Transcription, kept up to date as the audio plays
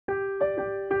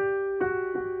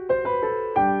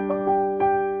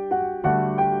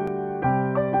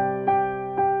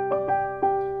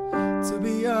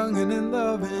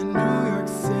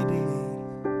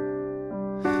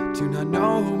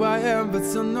know who I am, but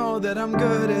still know that I'm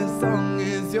good as long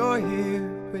as you're here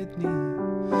with me.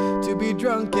 To be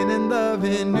drunk and in love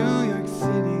in New York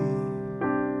City,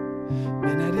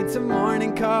 midnight into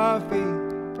morning coffee,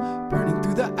 burning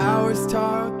through the hours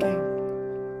talking.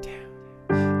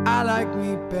 Damn, I like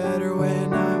me better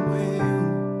when I'm with you.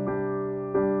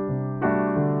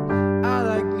 I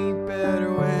like me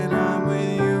better when I'm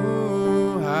with you.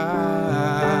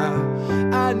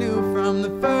 I knew from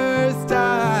the first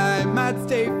time I'd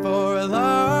stay for a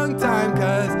long time,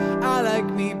 'cause I like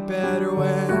me better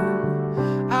when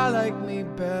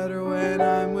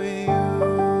I'm with you.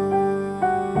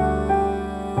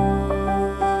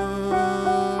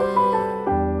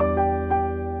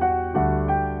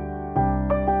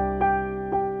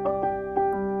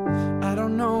 I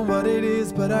don't know what it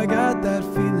is, but I got that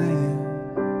feeling.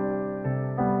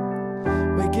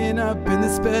 Waking up in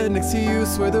this bed next to you,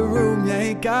 swear the room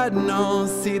ain't got no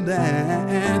ceiling.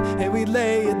 And we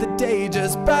lay at the day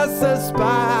just pass us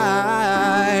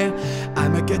by. I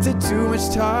might get to too much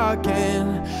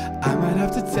talking, I might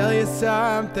have to tell you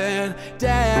something.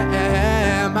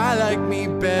 Damn, I like me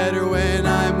better when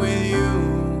I'm with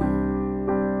you.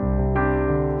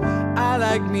 I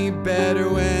like me better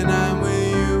when I'm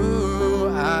with you.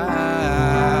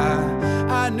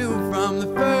 I knew from the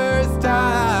first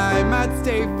time I'd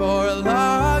stay for a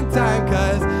long time,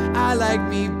 'cause I like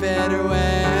me better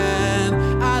when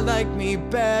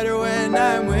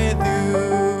I'm with you.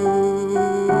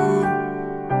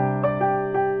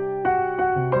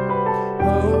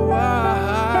 Oh,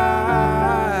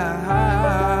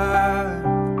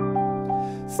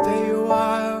 stay a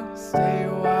while, stay a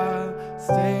while,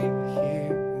 stay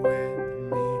here with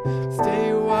me. Stay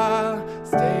a while,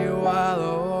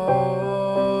 oh.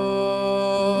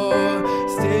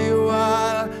 Stay a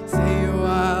while,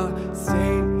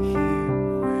 stay here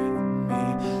with me.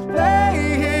 Lay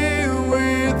here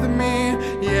with me,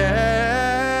 yeah.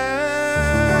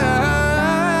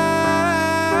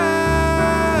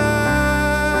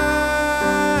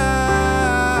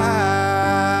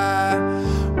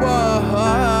 Whoa,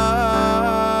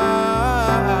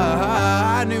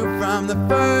 I knew from the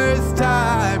first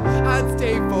time I'd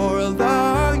stay for a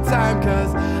long time,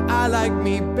 'cause I like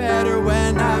me better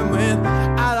when I'm with,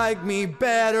 I like me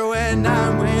better when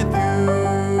I'm with you.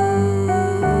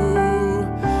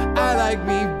 I like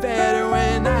me better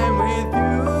when I'm with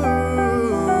you.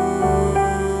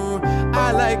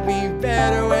 I like me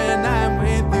better when I'm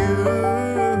with you.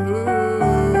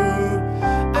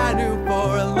 I knew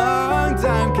for a long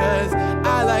time, 'cause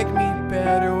I like me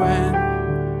better when,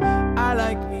 I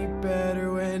like me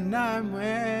better when I'm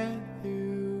with you.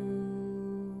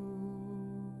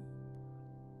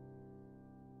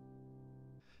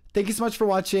 Thank you so much for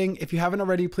watching. If you haven't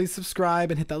already, please subscribe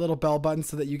and hit that little bell button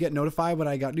so that you get notified when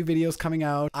I got new videos coming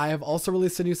out. I have also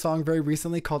released a new song very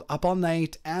recently called Up All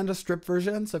Night and a strip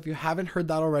version. So if you haven't heard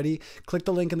that already, click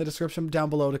the link in the description down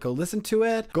below to go listen to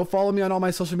it. Go follow me on all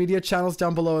my social media channels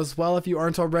down below as well. If you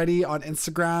aren't already, on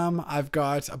Instagram, I've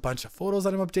got a bunch of photos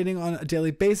that I'm updating on a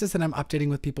daily basis, and I'm updating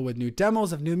with people with new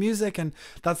demos of new music, and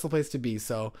that's the place to be.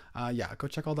 So yeah, go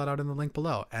check all that out in the link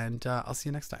below, and I'll see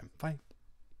you next time. Bye.